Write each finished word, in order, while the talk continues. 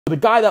The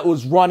guy that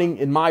was running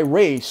in my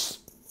race,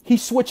 he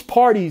switched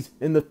parties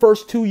in the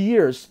first 2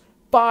 years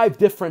 5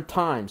 different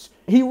times.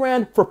 He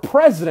ran for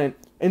president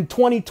in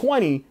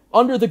 2020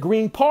 under the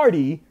Green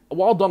Party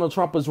while Donald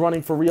Trump was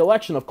running for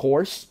re-election, of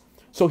course.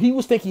 So he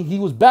was thinking he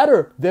was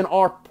better than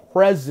our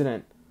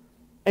president.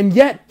 And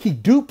yet he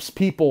dupes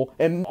people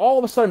and all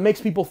of a sudden makes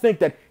people think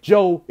that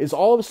Joe is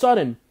all of a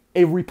sudden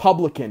a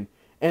Republican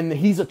and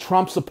he's a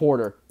Trump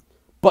supporter.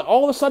 But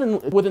all of a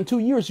sudden, within 2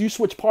 years, you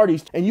switch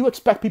parties and you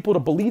expect people to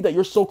believe that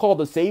you're so-called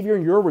the savior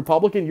and you're a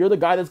Republican, you're the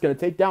guy that's going to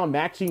take down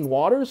Maxine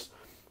Waters?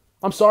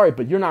 I'm sorry,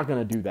 but you're not going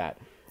to do that.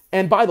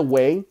 And by the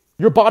way,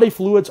 your body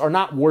fluids are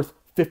not worth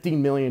 $15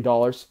 million.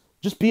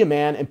 Just be a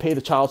man and pay the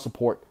child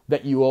support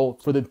that you owe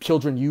for the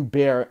children you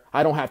bear.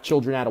 I don't have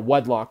children out of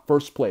wedlock,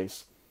 first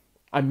place.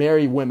 I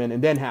marry women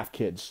and then have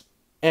kids.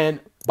 And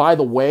by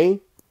the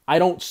way, I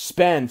don't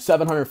spend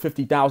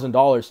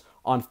 $750,000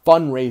 on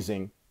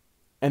fundraising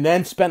and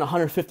then spend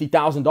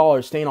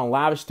 $150,000 staying on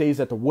lavish stays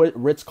at the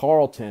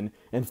Ritz-Carlton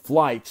and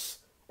flights,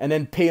 and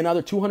then pay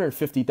another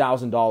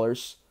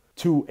 $250,000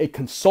 to a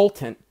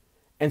consultant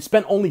and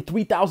spend only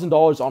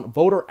 $3,000 on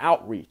voter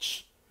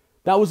outreach.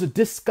 That was a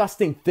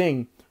disgusting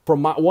thing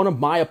from one of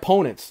my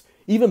opponents,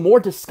 even more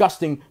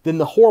disgusting than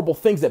the horrible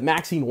things that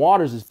Maxine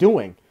Waters is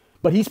doing.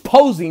 But he's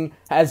posing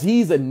as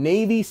he's a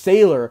Navy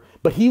sailor,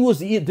 but he was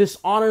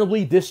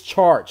dishonorably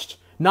discharged,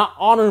 not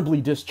honorably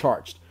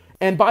discharged.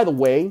 And by the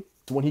way,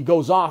 when he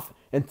goes off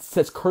and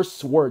says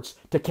curse words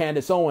to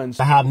Candace Owens,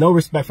 I have no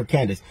respect for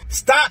Candace.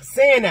 Stop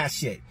saying that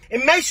shit.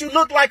 It makes you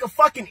look like a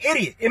fucking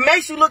idiot. It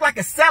makes you look like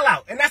a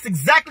sellout. And that's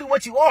exactly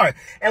what you are.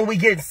 And we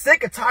get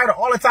sick and tired of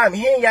all the time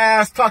hearing your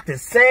ass talk the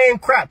same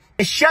crap.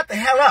 And shut the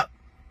hell up.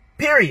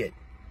 Period.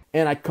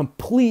 And I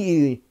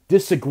completely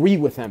disagree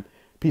with him,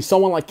 because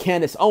someone like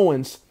Candace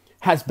Owens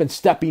has been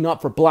stepping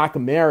up for black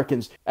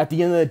Americans. At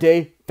the end of the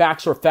day,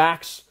 facts are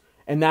facts,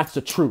 and that's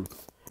the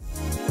truth.